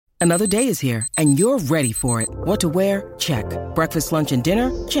Another day is here, and you're ready for it. What to wear? Check. Breakfast, lunch, and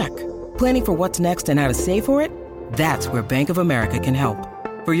dinner? Check. Planning for what's next and how to save for it? That's where Bank of America can help.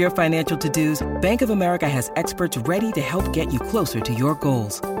 For your financial to-dos, Bank of America has experts ready to help get you closer to your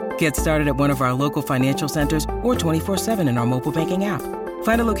goals. Get started at one of our local financial centers or 24/7 in our mobile banking app.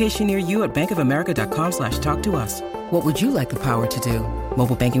 Find a location near you at bankofamerica.com/talktous. What would you like the power to do?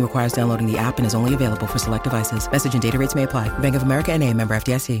 Mobile banking requires downloading the app and is only available for select devices. Message and data rates may apply. Bank of America NA, member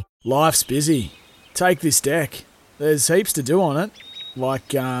FDIC. Life's busy. Take this deck. There's heaps to do on it,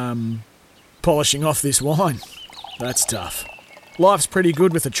 like polishing off this wine. That's tough. Life's pretty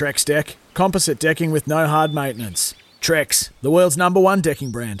good with a Trex deck. Composite decking with no hard maintenance. Trex, the world's #1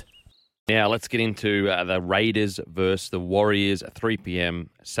 decking brand. Now let's get into the Raiders versus the Warriors at 3 p.m.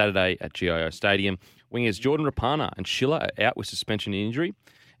 Saturday at GIO Stadium. Wingers Jordan Rapana and Schiller are out with suspension and injury,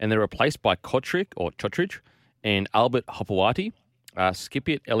 and they're replaced by Chotrick and Albert Hopewati.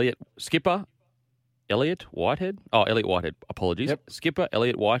 Skipper Elliot Whitehead. Apologies. Yep. Skipper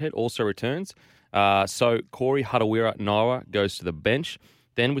Elliot Whitehead also returns. So Corey Harawira-Nawa goes to the bench.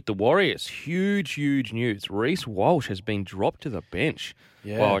 Then with the Warriors, huge news. Reece Walsh has been dropped to the bench,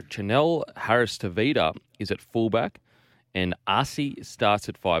 while Chanel Harris-Tavita is at fullback, and Arcee starts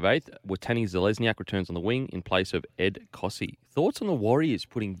at 5'8". Watani Zalesniak returns on the wing in place of Ed Cossey. Thoughts on the Warriors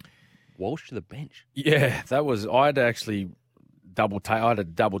putting Walsh to the bench? Yeah, I had a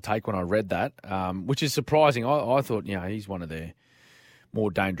double take when I read that, which is surprising. I thought, he's one of their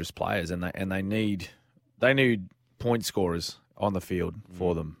more dangerous players, and they need point scorers on the field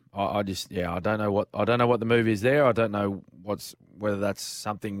for them. I don't know what the move is there. I don't know whether that's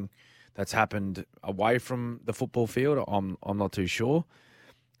something that's happened away from the football field. I'm not too sure,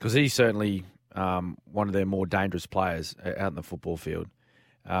 because he's certainly one of their more dangerous players out in the football field.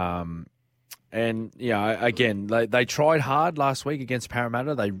 And again, they tried hard last week against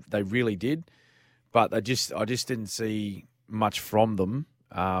Parramatta. They really did, but I just didn't see much from them.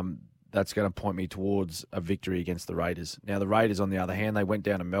 That's going to point me towards a victory against the Raiders. Now, the Raiders, on the other hand, they went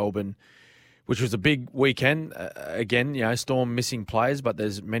down to Melbourne, which was a big weekend. Again, Storm missing players, but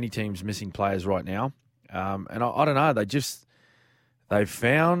there's many teams missing players right now. And I don't know. They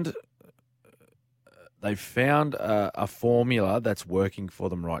found a formula that's working for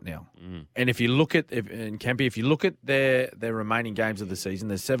them right now. And if you look at their remaining games of the season,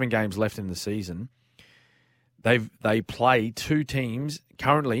 there's 7 games left in the season. They play 2 teams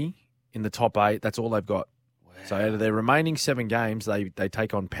currently in the top 8. That's all they've got. Wow. So out of their remaining 7 games, they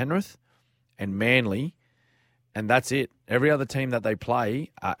take on Penrith and Manly, and that's it. Every other team that they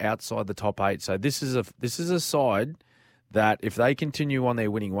play are outside the top 8. So this is a side that, if they continue on their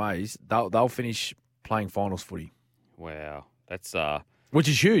winning ways, they'll finish playing finals footy. Wow, that's which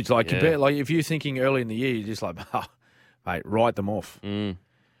is huge. Compare, if you're thinking early in the year, you're just like, mate, write them off.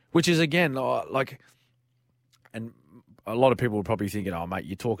 Which is, again, and a lot of people are probably thinking, oh, mate,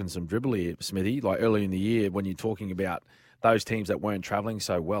 you're talking some dribble here, Smithy. Like early in the year when you're talking about those teams that weren't travelling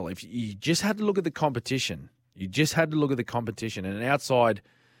so well. If you just had to look at the competition, and outside,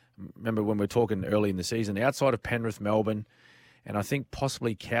 remember when we were talking early in the season, outside of Penrith, Melbourne, and I think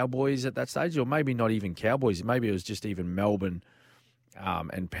possibly Cowboys at that stage, or maybe not even Cowboys, maybe it was just even Melbourne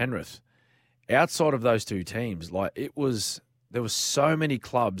and Penrith. Outside of those 2 teams, there were so many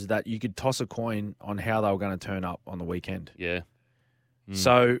clubs that you could toss a coin on how they were going to turn up on the weekend. Yeah.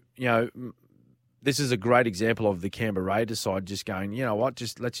 So, this is a great example of the Canberra Raiders side just going, you know what,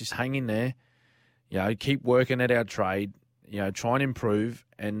 let's just hang in there, keep working at our trade, try and improve.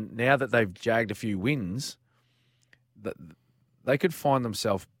 And now that they've jagged a few wins, they could find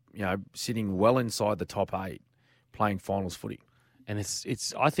themselves, sitting well inside the top 8, playing finals footy. And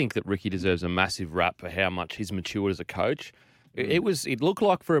I think that Ricky deserves a massive rap for how much he's matured as a coach. It looked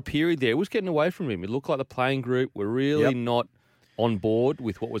like for a period there, it was getting away from him. It looked like the playing group were really not on board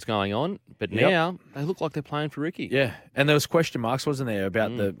with what was going on. But now they look like they're playing for Ricky. Yeah, and there was question marks, wasn't there, about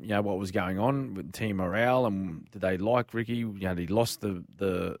what was going on with team morale, and did they like Ricky? He lost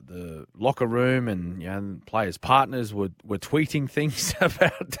the locker room, and players' partners were tweeting things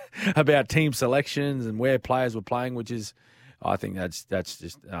about team selections and where players were playing, which is, I think that's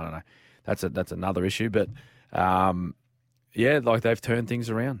just, I don't know, that's another issue, but. They've turned things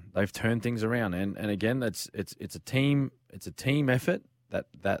around. And again, it's a team effort that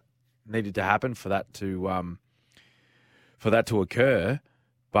needed to happen for that to occur.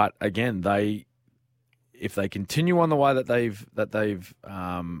 But again, if they continue on the way that they've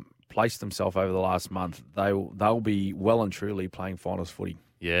placed themselves over the last month, they'll be well and truly playing finals footy.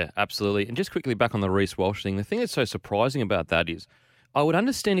 Yeah, absolutely. And just quickly back on the Reece Walsh thing, the thing that's so surprising about that is, I would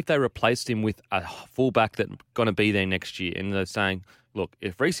understand if they replaced him with a fullback that's going to be there next year, and they're saying, look,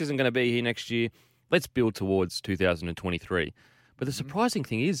 if Reece isn't going to be here next year, let's build towards 2023. But the surprising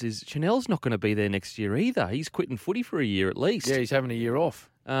thing is Chanel's not going to be there next year either. He's quitting footy for a year at least. Yeah, he's having a year off.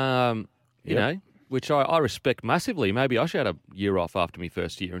 You know, which I respect massively. Maybe I should have had a year off after my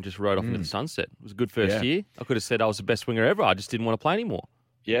first year and just rode off into the sunset. It was a good first year. I could have said I was the best winger ever. I just didn't want to play anymore.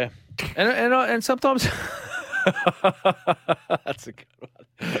 Yeah, and sometimes that's a good one.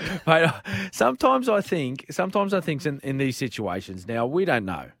 Mate, sometimes I think in these situations. Now we don't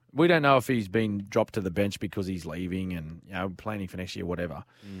know. We don't know if he's been dropped to the bench because he's leaving and planning for next year, whatever.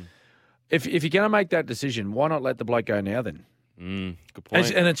 If you're going to make that decision, why not let the bloke go now then? Good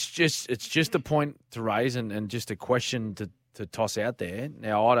point. And it's just a point to raise and just a question to toss out there.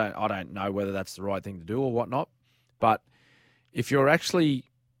 Now I don't know whether that's the right thing to do or whatnot, but if you're actually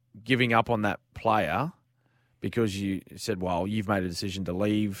giving up on that player because you said, well, you've made a decision to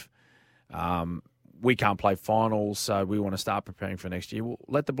leave, we can't play finals, so we want to start preparing for next year. Well,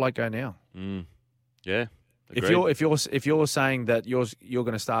 let the bloke go now. Yeah. Agreed. If you're saying that you're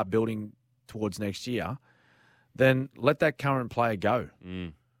going to start building towards next year, then let that current player go.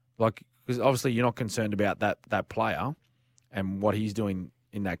 Because obviously you're not concerned about that player and what he's doing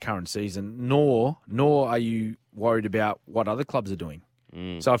in that current season, nor are you worried about what other clubs are doing.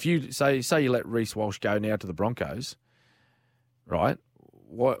 So if you say you let Reece Walsh go now to the Broncos, right?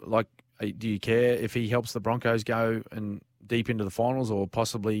 Do you care if he helps the Broncos go and deep into the finals or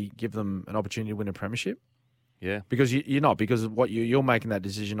possibly give them an opportunity to win a premiership? Yeah. Because you're not, because what you're making that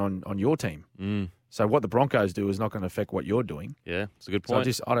decision on your team. So what the Broncos do is not going to affect what you're doing. Yeah, it's a good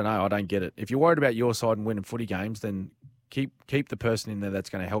point. So I don't know. I don't get it. If you're worried about your side and winning footy games, then keep the person in there that's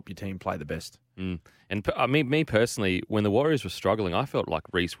going to help your team play the best. And I mean, me personally, when the Warriors were struggling, I felt like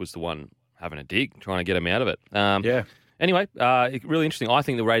Reece was the one having a dig, trying to get him out of it. Yeah. Anyway, really interesting. I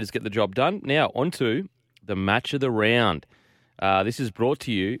think the Raiders get the job done. Now, on to the match of the round. This is brought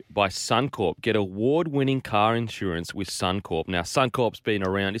to you by Suncorp. Get award-winning car insurance with Suncorp. Now, Suncorp's been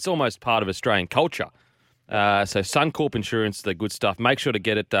around. It's almost part of Australian culture. So Suncorp Insurance, the good stuff. Make sure to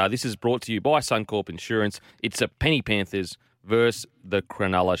get it. This is brought to you by Suncorp Insurance. It's a Penny Panthers versus the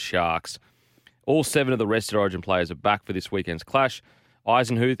Cronulla Sharks. All 7 of the rested Origin players are back for this weekend's clash.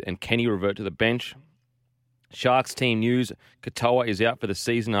 Eisenhuth and Kenny revert to the bench. Sharks team news, Katoa is out for the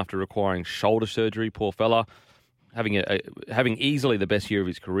season after requiring shoulder surgery. Poor fella. Having easily the best year of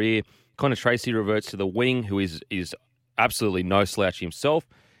his career. Connor Tracy reverts to the wing, who is absolutely no slouch himself.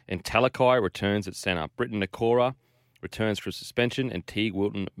 And Talakai returns at centre. Britton Nakora returns for suspension, and Teague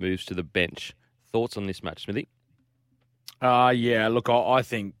Wilton moves to the bench. Thoughts on this match, Smithy? Yeah, look, I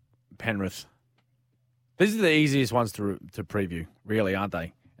think Penrith. These are the easiest ones to preview, really, aren't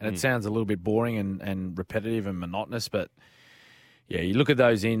they? And it sounds a little bit boring and repetitive and monotonous, but yeah, you look at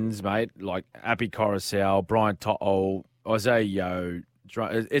those ins, mate, like Api Coruscant, Brian To'o, Isaiah Yeo.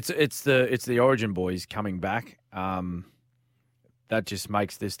 It's the Origin boys coming back. That just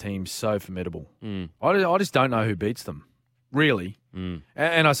makes this team so formidable. I just don't know who beats them, really. And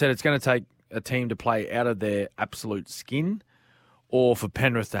I said it's going to take a team to play out of their absolute skin, or for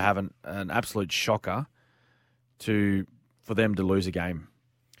Penrith to have an absolute shocker for them to lose a game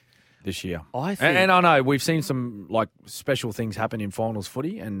this year. And I know we've seen some like special things happen in finals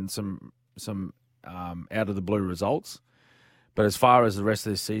footy and some out of the blue results. But as far as the rest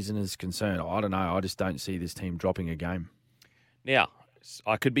of this season is concerned, I don't know. I just don't see this team dropping a game. Now,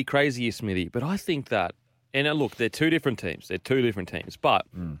 I could be crazy here, Smithy, but I think that, and look, they're two different teams. But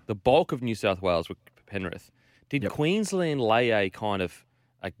the bulk of New South Wales were Penrith. Did Queensland lay a kind of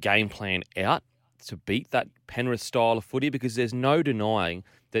a game plan out to beat that Penrith style of footy? Because there's no denying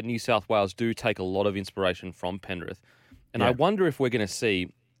that New South Wales do take a lot of inspiration from Penrith. And I wonder if we're going to see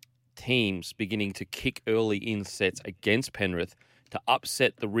teams beginning to kick early in sets against Penrith to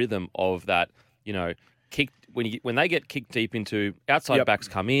upset the rhythm of that, kick when they get kicked deep into, outside backs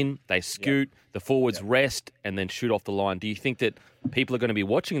come in, they scoot, the forwards rest, and then shoot off the line. Do you think that people are going to be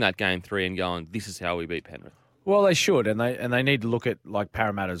watching that game 3 and going, this is how we beat Penrith? Well, they should, and they need to look at like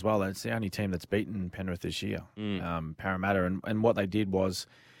Parramatta as well. It's the only team that's beaten Penrith this year. Parramatta, and what they did was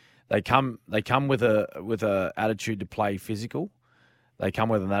they come with a attitude to play physical. They come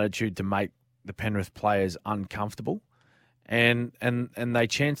with an attitude to make the Penrith players uncomfortable, and they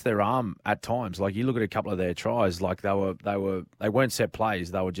chance their arm at times. Like you look at a couple of their tries, like they weren't set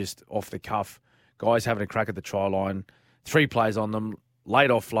plays. They were just off the cuff. Guys having a crack at the try line, 3 plays on them.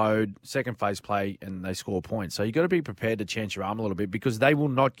 Late offload, second phase play, and they score points. So you've got to be prepared to chance your arm a little bit because they will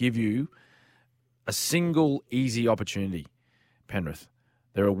not give you a single easy opportunity, Penrith.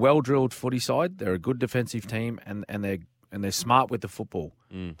 They're a well-drilled footy side. They're a good defensive team, and they're smart with the football.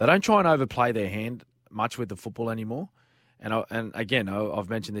 They don't try and overplay their hand much with the football anymore. and again, I've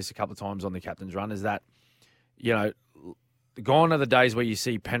mentioned this a couple of times on the captain's run, is that, gone are the days where you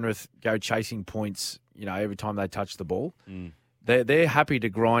see Penrith go chasing points, every time they touch the ball. Mm. They're happy to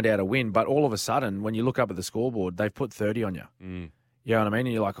grind out a win, but all of a sudden, when you look up at the scoreboard, they've put 30 on you. Mm. You know what I mean?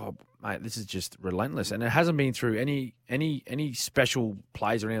 And you're like, oh, mate, this is just relentless. And it hasn't been through any special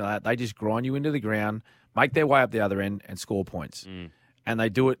plays or anything like that. They just grind you into the ground, make their way up the other end, and score points. Mm. And they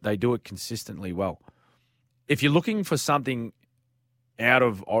do it consistently well. If you're looking for something out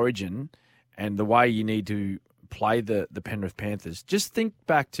of Origin and the way you need to play the Penrith Panthers, just think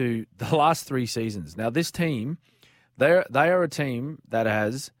back to the last 3 seasons. Now, this team, they are a team that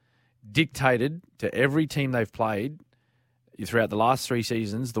has dictated to every team they've played throughout the last 3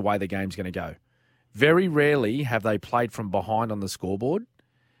 seasons the way the game's going to go. Very rarely have they played from behind on the scoreboard,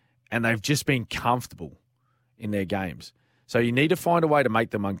 and they've just been comfortable in their games. So you need to find a way to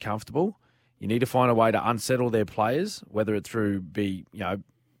make them uncomfortable. You need to find a way to unsettle their players, whether it's through the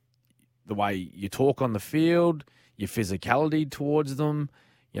way you talk on the field, your physicality towards them,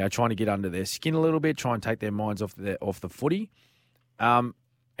 trying to get under their skin a little bit, try and take their minds off the footy. And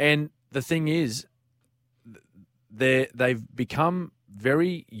the thing is, they've become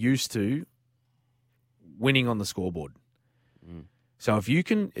very used to winning on the scoreboard. Mm. So if you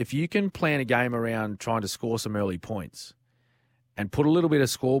can plan a game around trying to score some early points and put a little bit of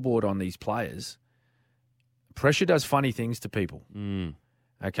scoreboard on these players, pressure does funny things to people. Mm.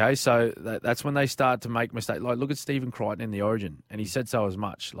 Okay, so that's when they start to make mistakes. Like, look at Stephen Crichton in the Origin, and he said so as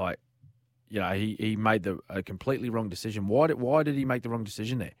much. Like, he made a completely wrong decision. Why did he make the wrong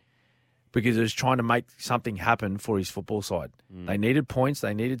decision there? Because he was trying to make something happen for his football side. Mm. They needed points.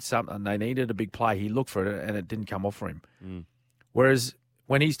 They needed something. They needed a big play. He looked for it, and it didn't come off for him. Mm. Whereas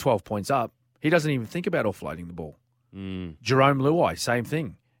when he's 12 points up, he doesn't even think about offloading the ball. Mm. Jerome Luai, same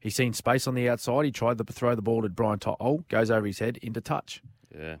thing. He's seen space on the outside. He tried to throw the ball to Brian To'o, goes over his head into touch.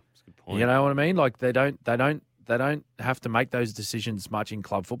 Yeah, that's a good point. You know what I mean? Like, they don't have to make those decisions much in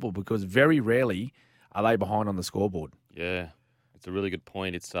club football, because very rarely are they behind on the scoreboard. Yeah, it's a really good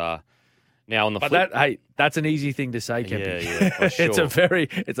point. It's now on the flip. That's an easy thing to say, Kempy. Yeah, for sure.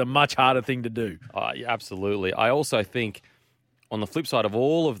 It's a much harder thing to do. Yeah, absolutely. I also think on the flip side of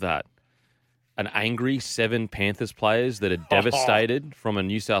all of that, an angry 7 Panthers players that are devastated from a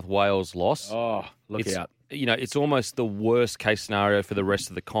New South Wales loss. Oh, look out. It's almost the worst case scenario for the rest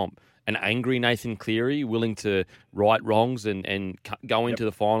of the comp. An angry Nathan Cleary willing to right wrongs and go into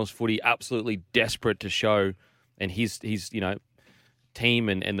the finals footy, absolutely desperate to show and his team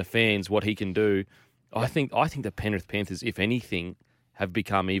and the fans what he can do. Yep. I think the Penrith Panthers, if anything, have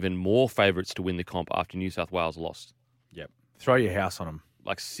become even more favourites to win the comp after New South Wales lost. Yep. Throw your house on them.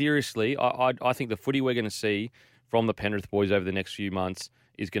 Like, seriously, I think the footy we're going to see from the Penrith boys over the next few months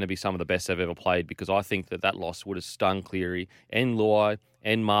is going to be some of the best they've ever played, because I think that loss would have stung Cleary and Luai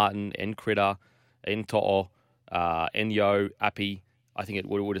and Martin and Critter and To'o and Yo, Appy. I think it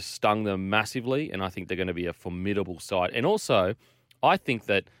would have stung them massively, and I think they're going to be a formidable side. And also, I think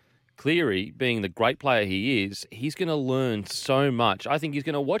that Cleary, being the great player he is, he's going to learn so much. I think he's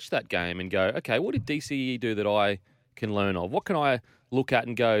going to watch that game and go, okay, what did DCE do that I can learn of? What can I look at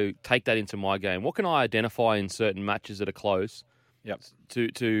and go, take that into my game? What can I identify in certain matches that are close? Yep.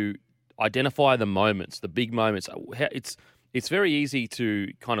 To identify the moments, the big moments. It's very easy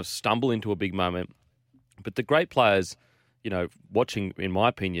to kind of stumble into a big moment, but the great players, watching, in my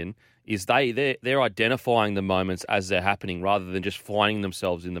opinion, is they're identifying the moments as they're happening rather than just finding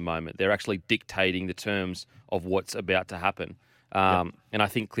themselves in the moment. They're actually dictating the terms of what's about to happen. And I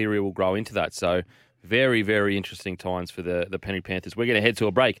think Cleary will grow into that. So very, very interesting times for the Penrith Panthers. We're going to head to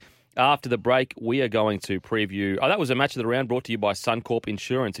a break. After the break, we are going to preview... that was a match of the round brought to you by Suncorp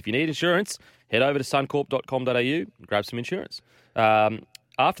Insurance. If you need insurance, head over to suncorp.com.au and grab some insurance.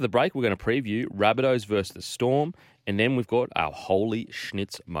 After the break, we're going to preview Rabbitohs versus the Storm, and then we've got our holy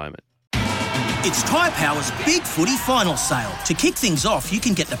schnitz moment. It's Tyre Power's Big Footy Final Sale. To kick things off, you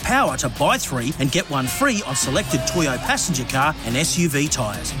can get the power to buy 3 and get 1 free on selected Toyo passenger car and SUV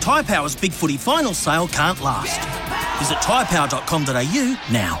tyres. Tyre Power's Big Footy Final Sale can't last. Visit tyrepower.com.au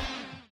now.